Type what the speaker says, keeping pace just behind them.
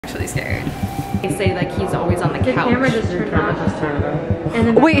actually scared. They say like he's always on the couch. The camera just turned on. And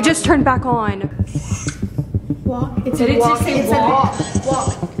then wait, it just turned back on. Walk. Did it just say walk?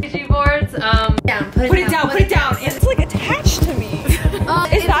 Walk. Ouija boards, Down. Put it down. Put it down. It's like attached to me.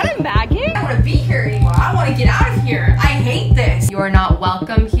 Is that a maggot? I don't want to be here anymore. I want to get out of here. I hate this. You are not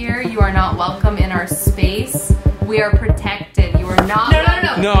welcome here. You are not welcome in our space. We are protected. You are not.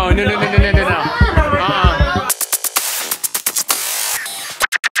 No.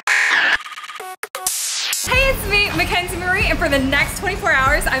 Hey, it's me, Mackenzie Marie, and for the next 24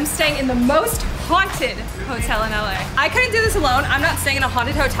 hours, I'm staying in the most haunted hotel in LA. I couldn't do this alone. I'm not staying in a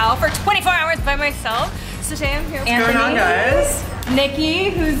haunted hotel for 24 hours by myself. So today I'm here with What's going on, guys?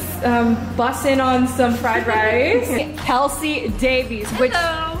 Nicki, who's busting on some fried rice. Kelsi Davies, which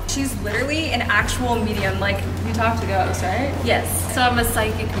she's literally an actual medium. Like, you talk to ghosts, right? Yes. So I'm a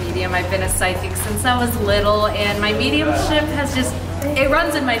psychic medium. I've been a psychic since I was little, and my mediumship has just, it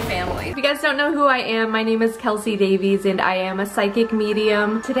runs in my family. If you guys don't know who I am, my name is Kelsi Davies, and I am a psychic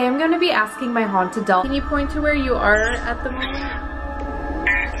medium. Today I'm going to be asking my haunted doll. Can you point to where you are at the moment?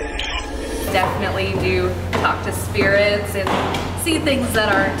 Definitely do talk to spirits and see things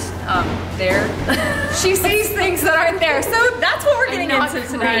that aren't there. She sees things that aren't there, so that's what we're getting into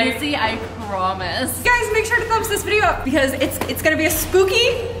tonight. Crazy, I promise. Guys, make sure to thumbs this video up because it's gonna be a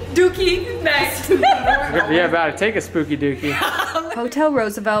spooky dookie night. Yeah, about to take a spooky dookie. Hotel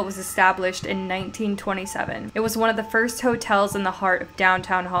Roosevelt was established in 1927. It was one of the first hotels in the heart of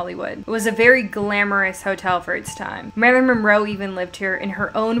downtown Hollywood. It was a very glamorous hotel for its time. Marilyn Monroe even lived here in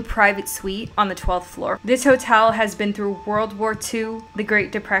her own private suite on the 12th floor. This hotel has been through World War II, the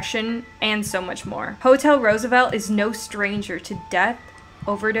Great Depression, and so much more. Hotel Roosevelt is no stranger to death,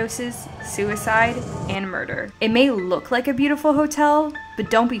 overdoses, suicide, and murder. It may look like a beautiful hotel,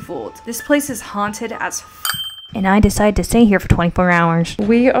 but don't be fooled. This place is haunted as f, and I decided to stay here for 24 hours.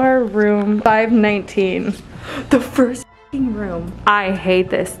 We are room 519. The first room. I hate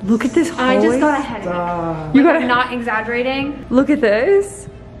this. Look at this hallway. I just got a headache. You got I'm not exaggerating. Look at this.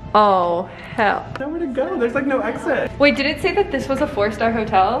 Oh, hell. Nowhere to go. There's like no exit. Wait, did it say that this was a 4-star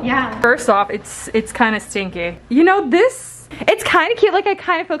hotel? Yeah. First off, it's kind of stinky. You know, it's kind of cute. Like, I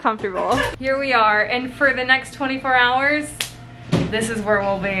kind of feel comfortable. Here we are, and for the next 24 hours, this is where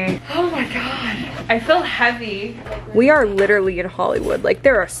we'll be. Oh my God. I feel heavy. We are literally in Hollywood. Like,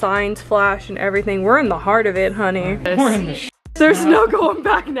 there are signs flash and everything. We're in the heart of it, honey. We're in the There's no going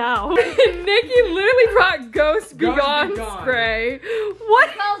back now. Nicki literally brought Ghost Be Gone spray. What?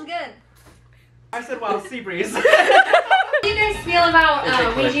 It smells good. I said wild sea breeze. How do you guys feel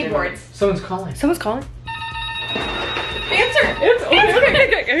about Ouija boards? Someone's calling. Someone's calling. Answer!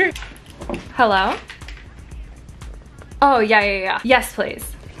 Okay. Hello? Oh, yeah. Yes, please.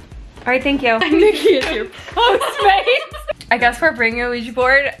 All right, thank you. Nicki is your postmate. I guess we're bringing a Ouija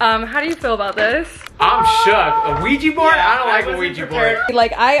board. How do you feel about this? I'm shook. A Ouija board? Yeah, I don't like a Ouija board.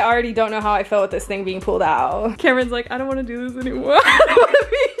 Like, I already don't know how I feel with this thing being pulled out. Cameron's like, I don't want to do this anymore. I don't want to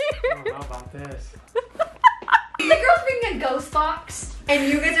be here. I don't know about this. The girl's bringing a ghost box,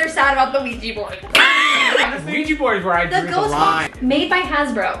 and you guys are sad about the Ouija board. Ouija board is where I drew the line. Box made by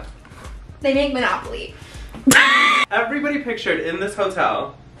Hasbro. They make Monopoly. Everybody pictured in this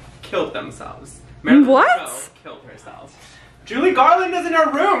hotel killed themselves. What? Monroe killed herself. Julie Garland is in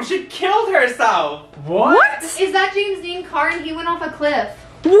her room. She killed herself. What? Is that James Dean Carr and he went off a cliff?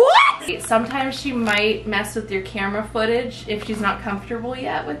 What? Sometimes she might mess with your camera footage if she's not comfortable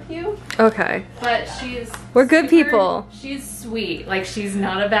yet with you. Okay. But we're good people. She's sweet. Like, she's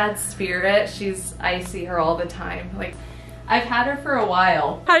not a bad spirit. I see her all the time. Like, I've had her for a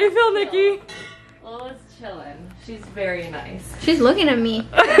while. How do you feel, Nicki? Lola's chilling. She's very nice. She's looking at me.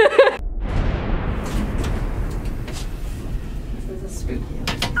 This is spooky.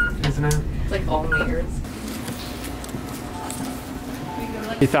 Isn't it? It's like all mirrors.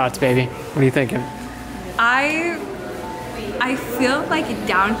 Your thoughts, baby? What are you thinking? I feel like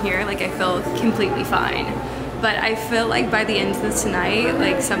down here, like I feel completely fine. But I feel like by the end of this tonight,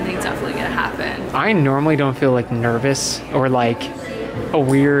 like something's definitely gonna happen. I normally don't feel like nervous or like a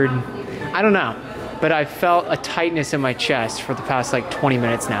weird, I don't know. But I felt a tightness in my chest for the past like 20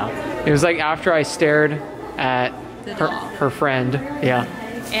 minutes now. It was like after I stared at her friend, yeah.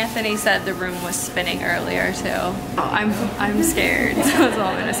 Anthony said the room was spinning earlier too. I'm scared. That's all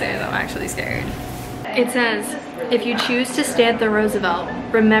I'm gonna say is I'm actually scared. It says, if you choose to stay at the Roosevelt,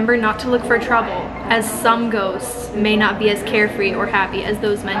 remember not to look for trouble, as some ghosts may not be as carefree or happy as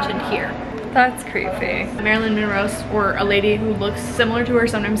those mentioned here. That's creepy. Marilyn Monroe, or a lady who looks similar to her,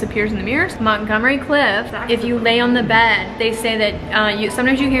 sometimes appears in the mirrors. Montgomery Clift, if you lay on the bed, they say that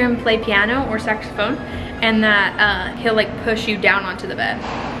sometimes you hear him play piano or saxophone, and that he'll like push you down onto the bed.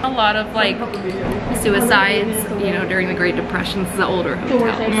 A lot of like suicides, you know, during the Great Depression. This is an older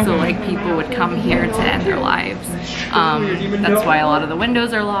hotel, so like people would come here to end their lives. That's why a lot of the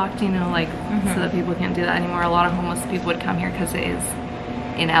windows are locked, you know, like so that people can't do that anymore. A lot of homeless people would come here because it is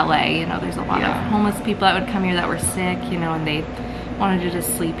in LA, you know, there's a lot of homeless people that would come here that were sick, you know, and they wanted to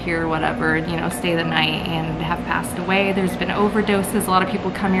just sleep here or whatever, you know, stay the night and have passed away. There's been overdoses. A lot of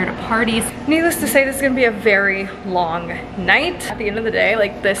people come here to parties. Needless to say, this is gonna be a very long night. At the end of the day,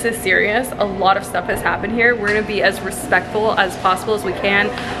 like, this is serious. A lot of stuff has happened here. We're gonna be as respectful as possible as we can.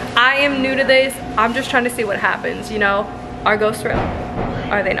 I am new to this. I'm just trying to see what happens, you know? Are ghosts real?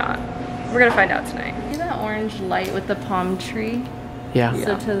 Are they not? We're gonna find out tonight. See that orange light with the palm tree? Yeah.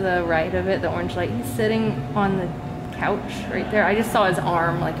 So to the right of it, the orange light, he's sitting on the couch right there. I just saw his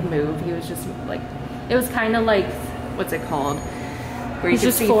arm like move. He was just like, it was kind of like, what's it called? Where you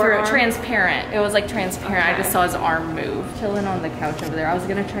could see through it. Transparent. It was like transparent. Okay. I just saw his arm move. Chilling on the couch over there. I was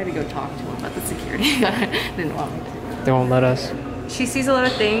gonna try to go talk to him, but the security didn't want me to. They won't let us. She sees a lot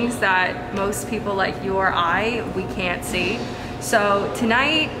of things that most people like you or I, we can't see. So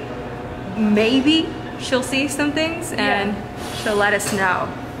tonight, maybe she'll see some things and she'll let us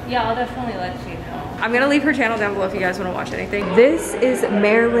know. Yeah, I'll definitely let you know. I'm gonna leave her channel down below if you guys wanna watch anything. This is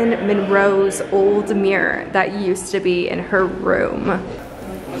Marilyn Monroe's old mirror that used to be in her room.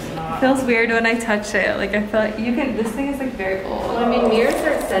 It feels weird when I touch it. Like, I feel like you can, this thing is like very old. Well, I mean, mirrors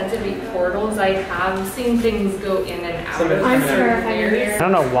are said to be portals. I have seen things go in and out. I'm terrified of mirrors. I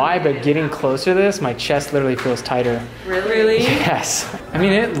don't know why, but getting closer to this, my chest literally feels tighter. Really? Yes. I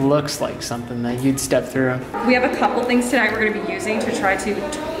mean, it looks like something that you'd step through. We have a couple things tonight we're gonna be using to try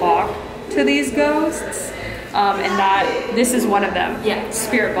to talk to these ghosts. And that, this is one of them. Yeah.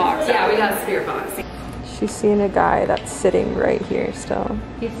 Spirit box. Yeah, we got a spirit box. She's seeing a guy that's sitting right here still.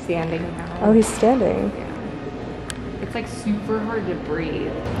 He's standing now. Oh, he's standing. Yeah. It's like super hard to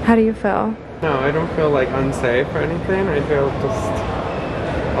breathe. How do you feel? No, I don't feel like unsafe or anything. I feel just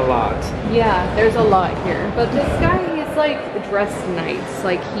a lot. Yeah, there's a lot here. But this guy, he's like dressed nice.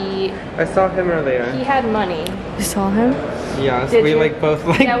 Like I saw him earlier. he had money. You saw him? Yes, Did we you? like both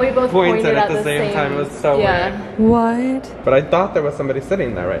like Yeah, we both pointed at the same time. It was so weird. What? But I thought there was somebody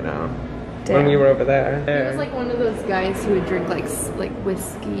sitting there right now. When we were over there. He was like one of those guys who would drink like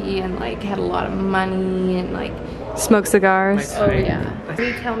whiskey and like had a lot of money and like Smoke cigars. oh yeah. Can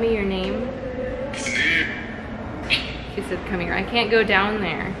you tell me your name? She said, come here. I can't go down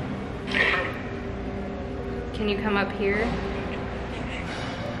there. Can you come up here?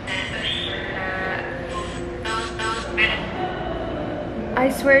 I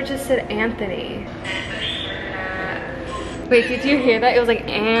swear it just said Anthony. Wait, did you hear that? It was like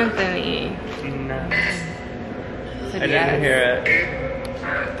Anthony. No. I I didn't hear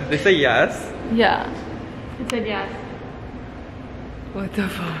it. Did they say yes? Yeah. It said yes. What the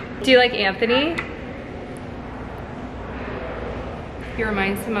fuck? Do you like Anthony? He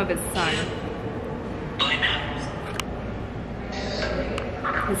reminds him of his son.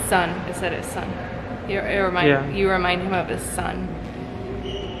 His son. I said his son. You remind him of his son.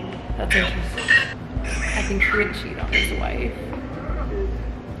 That's interesting. I think he would cheat on his wife.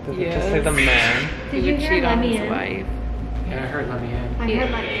 Did they just say the man? He would cheat on his wife. Yeah, I heard let me in. I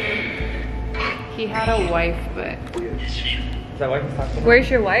heard let me in. He had a wife, but Is that why he's talking about? Where's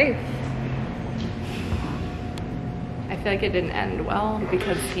your wife? I feel like it didn't end well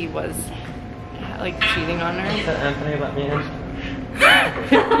because he was like cheating on I her. said Anthony let me in.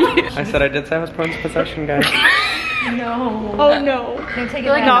 I said I did say I was prone to possession, guys. No. Oh no. Can you take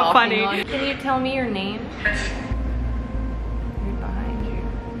Like, not funny. Can you tell me your name? Right behind you.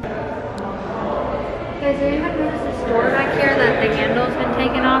 Guys, anyone notice the store back here that the handle's been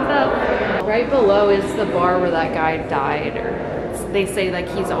taken off of? Right below is the bar where that guy died, or they say like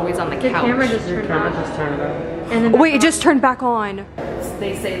he's always on the couch. Camera just turned off. Just turned it on. And then Wait, it just turned back on.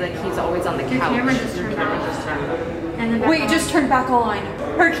 They say like he's always on the couch. camera just turned off. And then Wait, it just turned back on.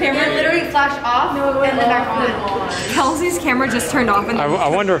 Her camera literally flashed off and then back on. Kelsey's camera just turned off. And I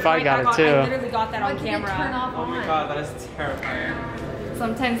wonder if I got it I too. literally got that on camera. Oh my god, that is terrifying.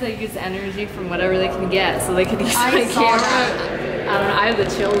 Sometimes they use energy from whatever they can get, so they could use I my saw camera. that. I don't know. I have the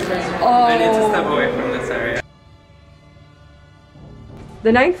children. I need to step away from this area. The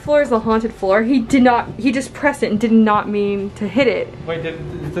 9th floor is the haunted floor. He just pressed it and did not mean to hit it. Wait,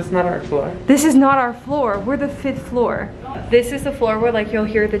 is this not our floor? This is not our floor. We're the 5th floor. This is the floor where like you'll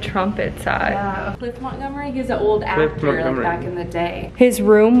hear the trumpets at. Yeah. Cliff Montgomery, he's an old actor like back in the day. His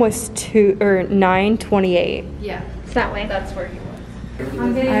room was 928. Yeah. It's that way. That's where he was.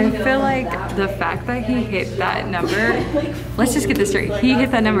 I feel like the fact that he hit that number, let's just get this straight. He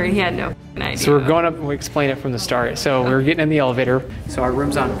hit that number and he had no idea. So we're going up, we explain it from the start. So we're getting in the elevator. So our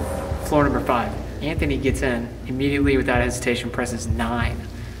room's on floor number 5. Anthony gets in immediately without hesitation, presses 9.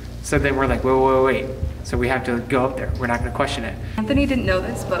 So then we're like, wait. So we have to go up there. We're not gonna question it. Anthony didn't know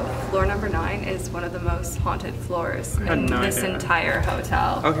this, but floor number 9 is one of the most haunted floors in this entire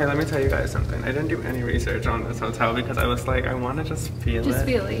hotel. Okay, let me tell you guys something. I didn't do any research on this hotel because I was like, I want to just feel it. Just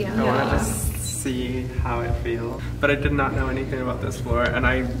feel it, yeah. I want to just see how it feels. But I did not know anything about this floor, and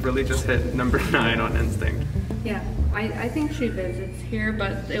I really just hit number 9 on instinct. Yeah, I think she visits here,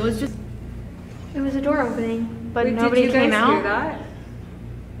 but it was just... It was a door opening, but Wait, nobody did you came guys out. hear that?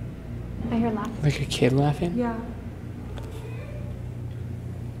 I hear laughing. Like a kid laughing? Yeah.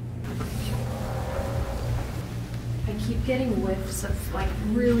 I keep getting whiffs of like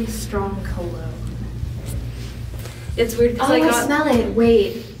really strong cologne. It's weird because I smell it.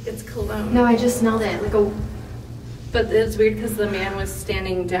 Wait. it's cologne. No, I just smelled it. Like a. But it's weird because the man was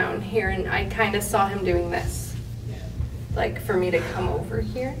standing down here and I kind of saw him doing this. Like for me to come over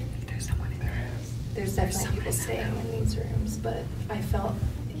here. There's someone in there. There's definitely people staying in these rooms, but I felt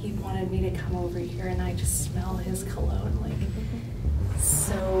he wanted me to come over here and I just smell his cologne like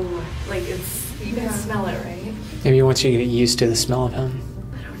so, like it's, you guys smell it, right? Maybe once you get used to the smell of him.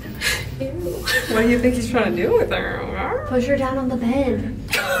 What do you think he's trying to do with her? Push her down on the bed.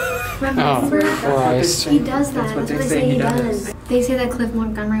 Oh, Remember? Christ. He does that. That's what That's what they they say say he he does. does. They say that Cliff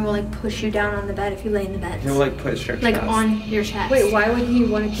Montgomery will like push you down on the bed if you lay in the bed. He'll like push your Like chest. on your chest. Wait, why would he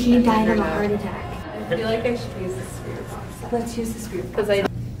want to keep He died of a heart attack. I feel like I should use the spirit box. Let's use the spirit. Because I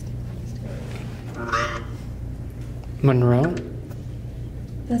Monroe?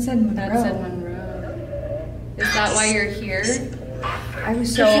 That said Monroe. that said Monroe. Is that why you're here? I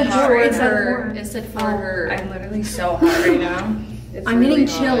was so said hot for right her. It said for her. I'm literally so hot right now. It's I'm really getting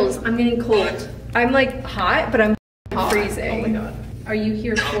hot. chills. I'm getting cold. I'm like hot, but I'm freezing. Oh my god. Are you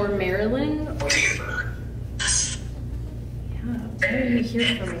here for Maryland? Yeah. Why are you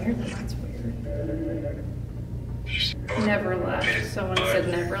here for Maryland? That's weird. Never left. Someone said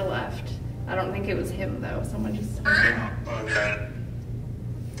never left. I don't think it was him though. Someone just said that.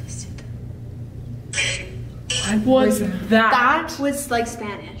 What's that? That was like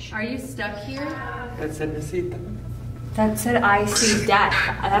Spanish. Are you stuck here? It said receipt. That said I see death.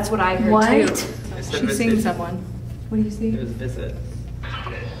 That's what I heard What? too. It said She's seeing receipt. someone. What do you see? It was visit.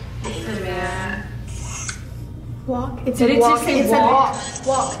 Yeah. Walk. It Did said it walk. just say It said walk?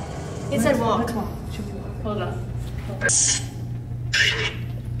 walk. It said walk. Hold on.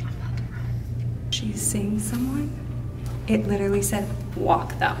 She's seeing someone. It literally said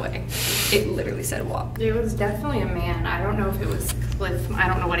walk that way. It literally said walk. It was definitely a man. I don't know if it was Cliff. I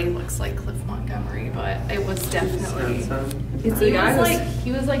don't know what he looks like, Cliff Montgomery, but it was definitely.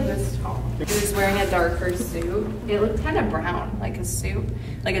 He was like this tall. He was wearing a darker suit. It looked kind of brown, like a suit,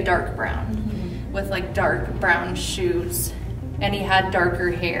 like a dark brown, with like dark brown shoes, and he had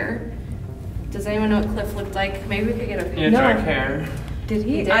darker hair. Does anyone know what Cliff looked like? Maybe we could get a Yeah, picture. dark hair. Did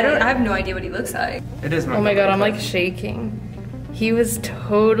he? did. I have no idea what he looks like. It is. Oh my god, I'm like shaking. He was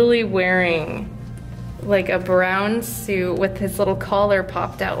totally wearing like a brown suit with his little collar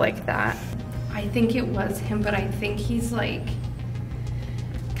popped out like that. I think it was him, but I think he's like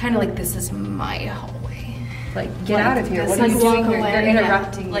kind of like, this is my hallway. Like, get out of here. What are like you doing walk here? away. You're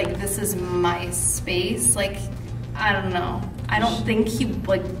interrupting me. Like, this is my space. Like, I don't know. I don't think he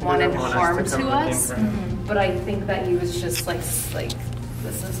like wanted want us harm to to come us, looking for him. but I think that he was just like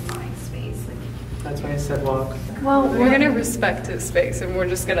this is my space. Like, That's why I said walk. Well, We're gonna respect his space and we're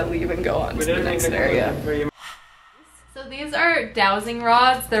just gonna leave and go on to the next area. so these are dowsing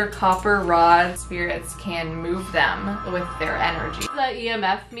rods. They're copper rods. Spirits can move them with their energy. The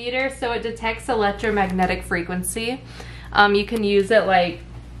EMF meter, so it detects electromagnetic frequency. You can use it like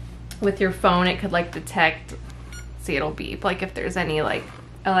with your phone. It could like detect, see, it'll beep like if there's any like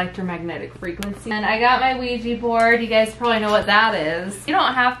electromagnetic frequency. And I got my Ouija board. You guys probably know what that is. You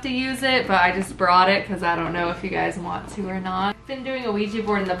don't have to use it, but I just brought it because I don't know if you guys want to or not. I've been doing a Ouija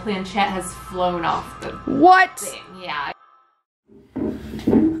board and the planchette has flown off the What? thing. Yeah.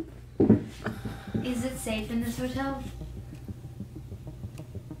 is it safe in this hotel?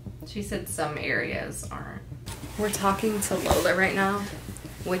 She said some areas aren't. We're talking to Lola right now,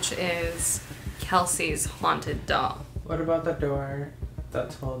 which is Kelsi's haunted doll. What about the door that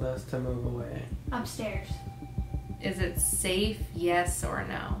told us to move away? Upstairs. Is it safe? Yes or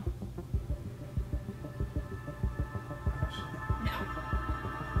no?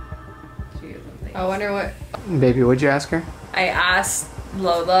 She doesn't think I wonder what Baby, what'd you ask her? I asked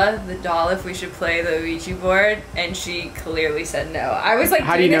Lola, the doll, if we should play the Ouija board, and she clearly said no. I was like,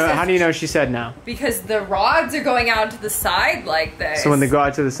 how do you know? How do you know she said no? Because the rods are going out to the side like this. So when they go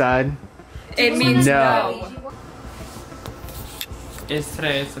out to the side, it means no.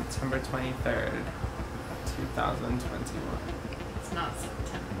 Today is September 23rd, 2021. It's not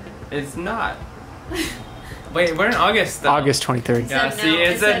September. It's not. Wait, we're in August though. August 23rd. Yeah, see,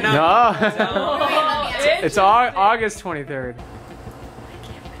 it's a no. No. It's August 23rd.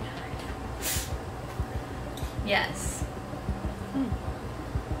 Yes. I'm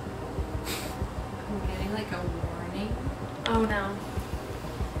getting like a warning. Oh no.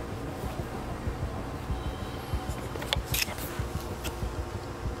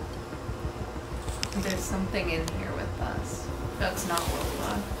 There's something in here with us. That's not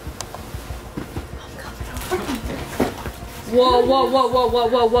Lola. Whoa, whoa, whoa, whoa, whoa,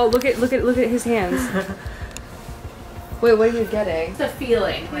 whoa, whoa! Look at his hands. Wait, what are you getting? It's a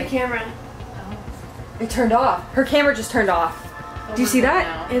feeling. My Like, camera. It turned off. Her camera just turned off. Do you see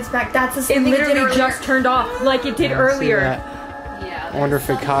that? It's back. That's the It same thing literally did earlier. just turned off, like it did earlier. Yeah. I wonder if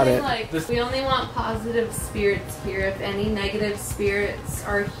it caught it. Like, we only want positive spirits here. If any negative spirits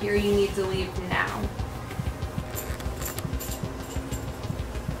are here, you need to leave now.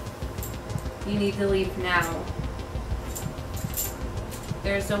 You need to leave now.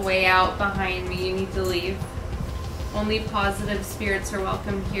 There's a way out behind me. You need to leave. Only positive spirits are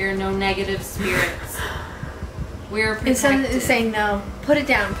welcome here. No negative spirits. We're protected. It's saying no. Put it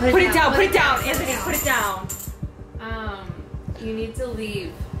down. Put it down. Put it down, Anthony. Put it down. You need to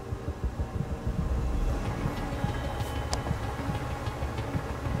leave.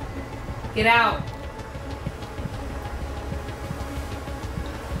 Get out.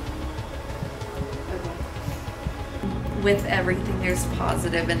 With everything, there's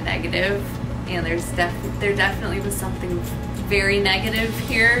positive and negative, and there definitely was something very negative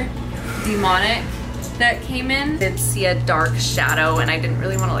here, demonic, that came in. I did see a dark shadow, and I didn't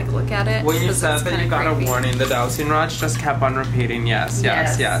really want to like look at it. When you said that you got creepy. a warning, the dowsing rods just kept on repeating yes,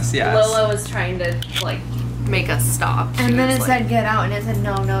 yes, yes, yes. Lola was trying to like make us stop. And then it said get out, and it said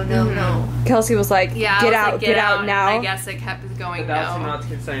no, no, no, no. Kelsey was like, Yeah, get I was out, like, get out now. I guess it kept going The dowsing no. rods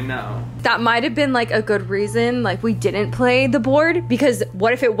keep saying no. That might have been like a good reason, like we didn't play the board, because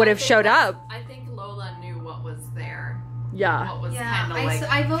what if it would have showed up? I think Lola knew what was there. Yeah. What was Yeah, kind of like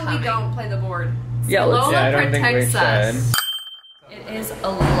I vote coming. we don't play the board. Yeah, let's Lola I don't think we protects us. It is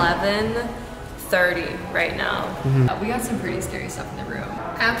 11:30 right now. We got some pretty scary stuff in the room.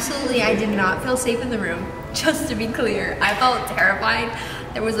 Absolutely, I did not feel safe in the room. Just to be clear, I felt terrified.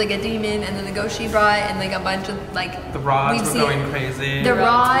 There was like a demon, and then the ghost she brought, and like a bunch of like The rods we've were seen- going crazy. The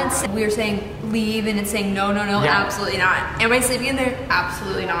rods. We were saying leave, and it's saying no, no, no, Yeah. absolutely not. Am I sleeping in there?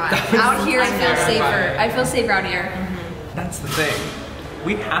 Absolutely not. That was Out here, I feel terrifying. safer. I feel safer out here. That's the thing.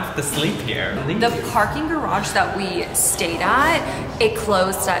 We have to sleep here. The parking garage that we stayed at, it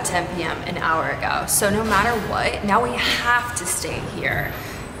closed at 10 p.m. an hour ago. So no matter what, now we have to stay here.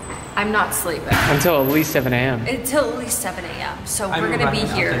 I'm not sleeping Until at least 7 a.m. until at least 7 a.m. So I'm we're gonna be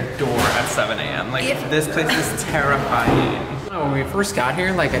running out here. the door at 7 a.m. Like, this place is terrifying. When we first got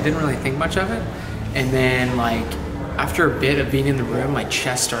here, like I didn't really think much of it, and then like after a bit of being in the room, my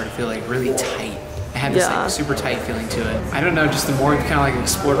chest started to feel like really tight. It had this Yeah. like super tight feeling to it. I don't know, just the more we kind of like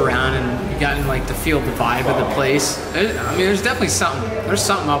explored around and we gotten like to feel the vibe of the place. I mean, there's definitely something. There's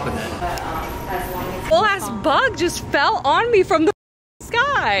something up with it. Full ass bug just fell on me from the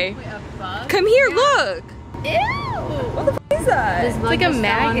sky. Wait, a bug? Come here, look. Ew! What the f is that? It's like a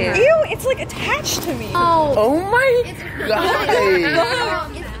maggot. Ew, it's like attached to me. Oh my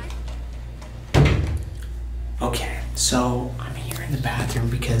Okay, so I'm here in the bathroom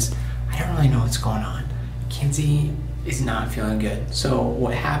because I don't really know what's going on. Kenzie is not feeling good. So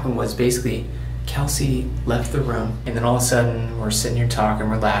what happened was basically Kelsi left the room, and then all of a sudden we're sitting here talking,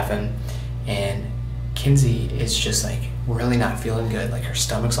 we're laughing, and Kenzie is just like really not feeling good. Like her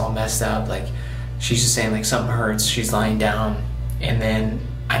stomach's all messed up. Like she's just saying like something hurts. She's lying down, and then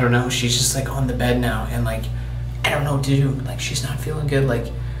I don't know. She's just like on the bed now, and like I don't know what to do. Like she's not feeling good. Like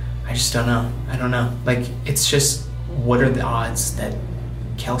I just don't know. I don't know. Like it's just what are the odds that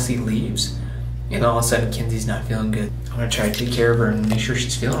Kelsi leaves, and all of a sudden Kenzie's not feeling good. I'm gonna try to take care of her and make sure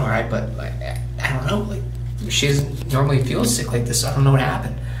she's feeling all right. But like I don't know. Like she doesn't normally feel sick like this. So I don't know what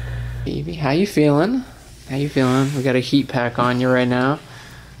happened. Baby, how you feeling? How you feeling? We got a heat pack on you right now.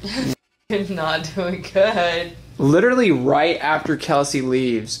 Not doing good. Literally right after Kelsi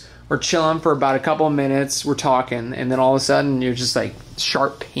leaves, we're chilling for about a couple of minutes, we're talking, and then all of a sudden you're just like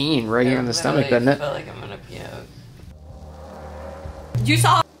sharp pain right here in the stomach, doesn't it? I feel like I'm gonna puke. You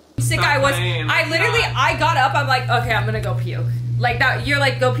saw how sick I was. Fine, I literally, God. I got up, I'm like, okay, I'm gonna go puke. Like that, you're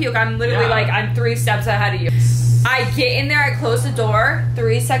like, go puke. I'm literally like, I'm 3 steps ahead of you. I get in there, I close the door.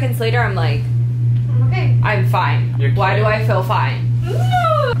 3 seconds later, I'm like, okay, I'm fine. Why do I feel fine?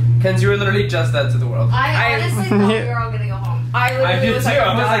 Kenzie, you were literally just dead to the world. I honestly thought we were all gonna go home. I did too.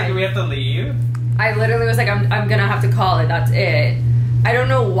 I was like, do we have to leave? I literally was like, I'm gonna have to call it. That's it. I don't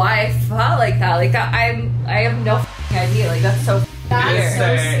know why I felt like that. Like that, I have no idea. Like that's so That's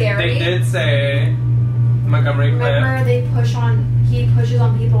so scary. They did say Montgomery Cliff. Remember, he pushes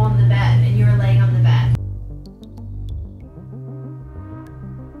on people on the bed, and you were laying on the bed.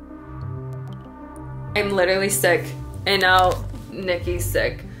 I'm literally sick, and now Nicki's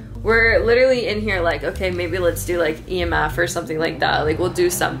sick. We're literally in here like, okay, maybe let's do like EMF or something like that. Like we'll do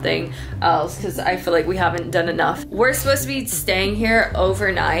something else because I feel like we haven't done enough. We're supposed to be staying here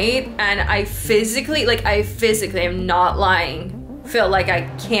overnight, and I physically, I'm not lying, feel like I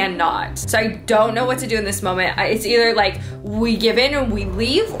cannot. So I don't know what to do in this moment. It's either like we give in and we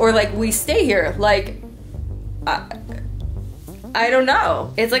leave, or like we stay here. Like I don't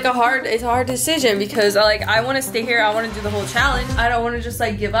know. It's like a hard decision because like I want to stay here. I want to do the whole challenge. I don't want to just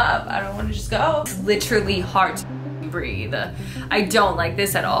like give up. I don't want to just go. It's literally hard to breathe. I don't like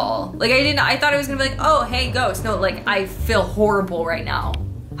this at all. Like I thought it was gonna be like, oh, hey, ghost. No, like I feel horrible right now.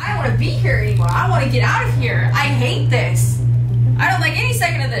 I don't want to be here anymore. I want to get out of here. I hate this. I don't like any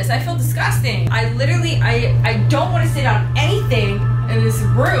second of this. I feel disgusting. I literally, I don't want to sit on anything in this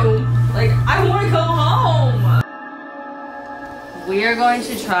room. Like I want to go home. We are going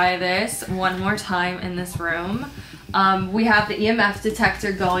to try this one more time in this room. We have the EMF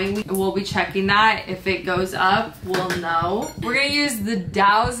detector going. We'll be checking that. If it goes up, we'll know. We're gonna use the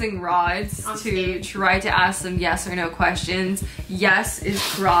dowsing rods to try to ask some yes or no questions. Yes is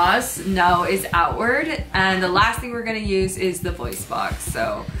cross, no is outward. And the last thing we're gonna use is the voice box.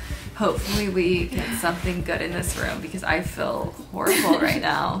 So hopefully we get something good in this room because I feel horrible right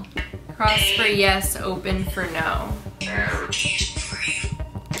now. Cross for yes, open for no.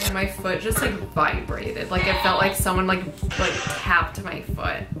 And my foot just like vibrated. Like it felt like someone like tapped my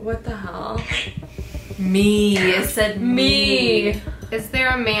foot. What the hell? Me. It said me. Is there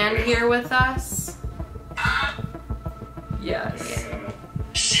a man here with us? Yes.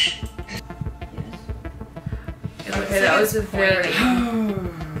 Okay, that was a very...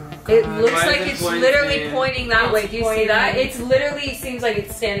 It looks like it's literally pointing that way. Do you see that? It's literally seems like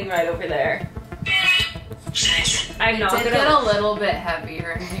it's standing right over there. I'm not gonna get a little bit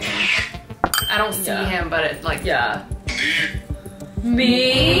heavier in here. I don't see him, but it like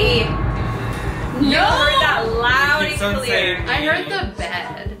me. You heard that loud and clear. I heard the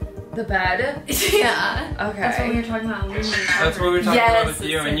bed. The bed? Yeah. Okay. That's what we were talking about. That's what we were talking about with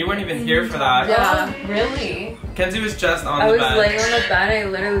you, and you weren't even here for that. Yeah. Really? Kenzie was just on the bed. I was laying on the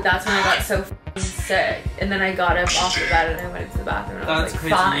bed. That's when I got so sick, and then I got up off the bed and I went into the bathroom. And I was like,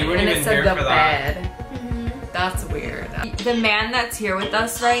 crazy. Fine. You weren't and even it said here the for bed. that. That's weird. The man that's here with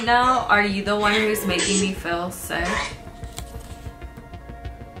us right now, are you the one who's making me feel sick?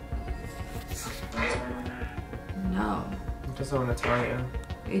 No. It doesn't want to tell you.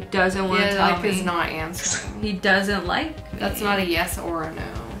 It doesn't want to tell me. He's not answering. He doesn't like me. That's not a yes or a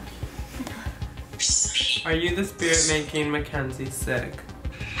no. Are you the spirit making Mackenzie sick?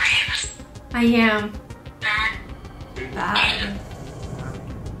 I am. Bad.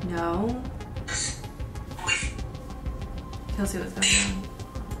 No. Kelsi, what's going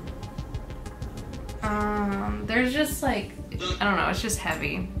on? There's just like, I don't know, it's just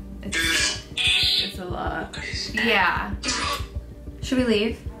heavy. It's a lot. Yeah. Should we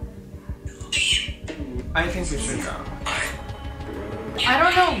leave? I think we should go. I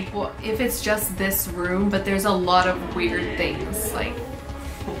don't know if it's just this room, but there's a lot of weird things like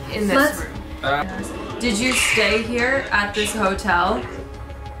in this room. Did you stay here at this hotel?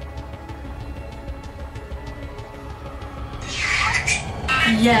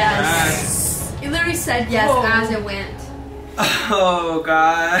 Yes. It literally said yes as it went. Oh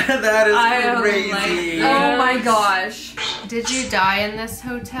god, that is crazy. Oh my gosh. Did you die in this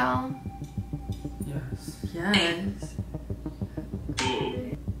hotel? Yes. Yes.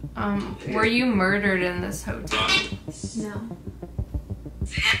 Were you murdered in this hotel? No.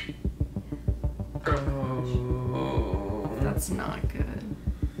 Oh. That's not good.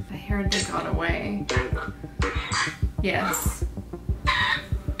 I heard they got away. Yes.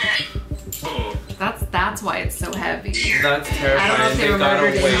 That's why it's so heavy. That's terrifying. I don't know if they were got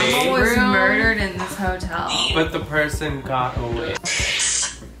murdered away. Someone was murdered in this hotel. But the person got away.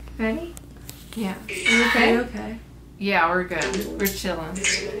 Ready? Yeah. Are you okay? Okay. Yeah, we're good. We're chilling.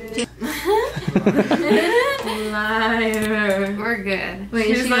 Liar. We're good. Wait,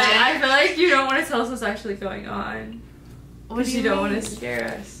 She's like, I feel like you don't want to tell us what's actually going on. Because you don't want to scare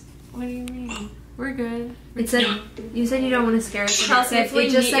us. What do you mean? We're good. It said, you said you don't want to scare us. Chelsea, if we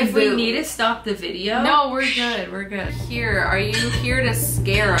need to stop the video. No, we're good. We're good. Here, are you here to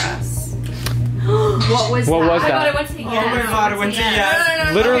scare us? What was that? What was I thought that? it went to yes. Oh my god, it went to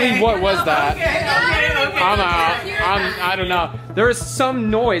yes. Literally, what was that? Okay. I'm out. I don't know. There was some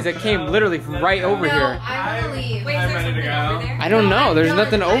noise that came literally from right over here. I believe. I'm ready to go. I don't know. There's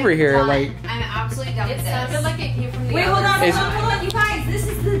nothing over here. Like, I'm absolutely done with this. It sounded like it came from the Wait, hold on, you guys. This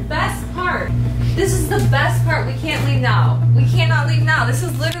is the best part. This is the best part. We can't leave now. We cannot leave now. This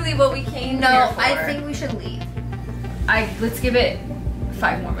is literally what we came here for. I think we should leave. Let's give it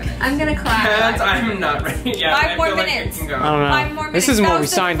 5 more minutes. I'm gonna cry. And I'm not ready. Yeah, 5 more I feel like minutes. I can go. I don't know. 5 more minutes. This isn't That what we was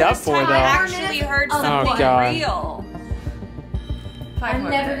the signed up first for, time though. I actually heard something God. real. 5 I'm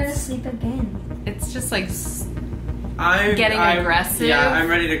more never gonna minutes. sleep again. It's just like I'm getting aggressive. Yeah, I'm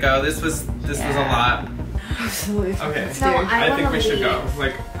ready to go. This was a lot. Absolutely. Okay. No, I think we should go.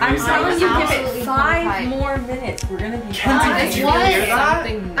 Like, I'm telling you, give it Absolutely 5 horrified. more minutes. We're gonna be Kenzie, fine. did you What? hear that?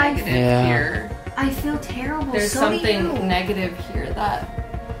 something negative Yeah. here. I feel terrible. There's so something do you. negative here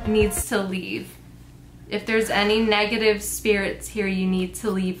that needs to leave. If there's any negative spirits here, you need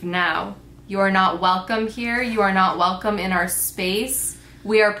to leave now. You are not welcome here. You are not welcome in our space.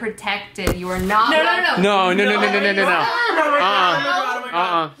 We are protected. You are not. no.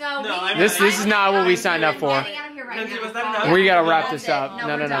 This is not what we signed up for. Kenzie, was that enough? We gotta wrap this up.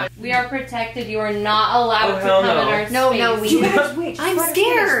 No. We are protected. You are not allowed to hell come in no. our space. No, we. Wait, I'm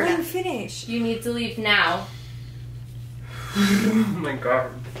scared. Let him finish. You need to leave now. Oh my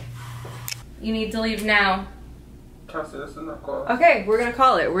god. You need to leave now. Kelsey, this is not cool. Okay, we're gonna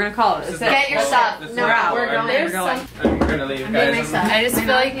call it. Get your stuff. No, we're going. I'm gonna leave, guys. I just feel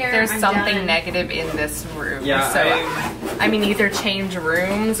like here. there's I'm something done. negative in this room. Yeah, So I mean, either change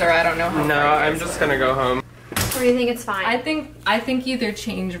rooms or I don't know how. No, far it I'm is. just gonna go home. Or do you think it's fine? I think either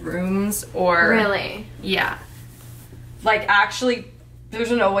change rooms or Really? Yeah. Like, actually,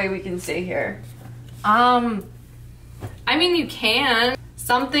 there's no way we can stay here. I mean, you can.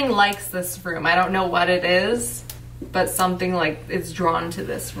 Something likes this room. I don't know what it is, but something like it's drawn to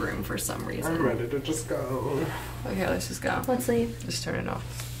this room for some reason. I'm ready to just go. Okay, let's just go. Let's leave. Just turn it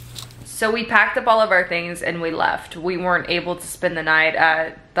off. So we packed up all of our things and we left. We weren't able to spend the night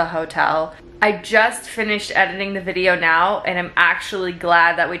at the hotel. I just finished editing the video now, and I'm actually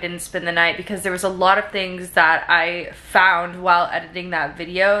glad that we didn't spend the night because there was a lot of things that I found while editing that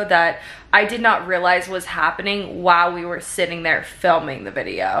video that I did not realize was happening while we were sitting there filming the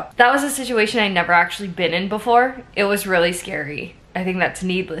video. That was a situation I'd never actually been in before. It was really scary. I think that's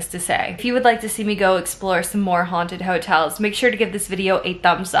needless to say. If you would like to see me go explore some more haunted hotels, make sure to give this video a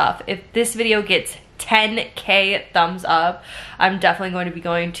thumbs up. If this video gets 10K thumbs up, I'm definitely going to be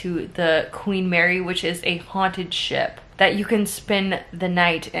going to the Queen Mary, which is a haunted ship that you can spend the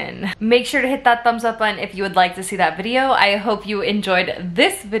night in. Make sure to hit that thumbs up button if you would like to see that video. I hope you enjoyed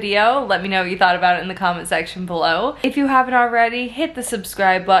this video. Let me know what you thought about it in the comment section below. If you haven't already, hit the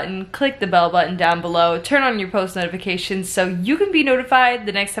subscribe button, click the bell button down below, turn on your post notifications so you can be notified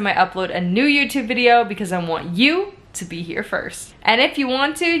the next time I upload a new YouTube video because I want you to be here first. And if you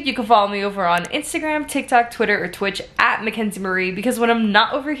want to, you can follow me over on Instagram, TikTok, Twitter, or Twitch at Mackenzie Marie, because when I'm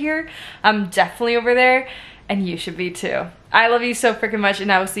not over here, I'm definitely over there, and you should be too. I love you so freaking much, and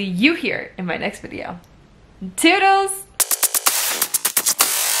I will see you here in my next video. Toodles!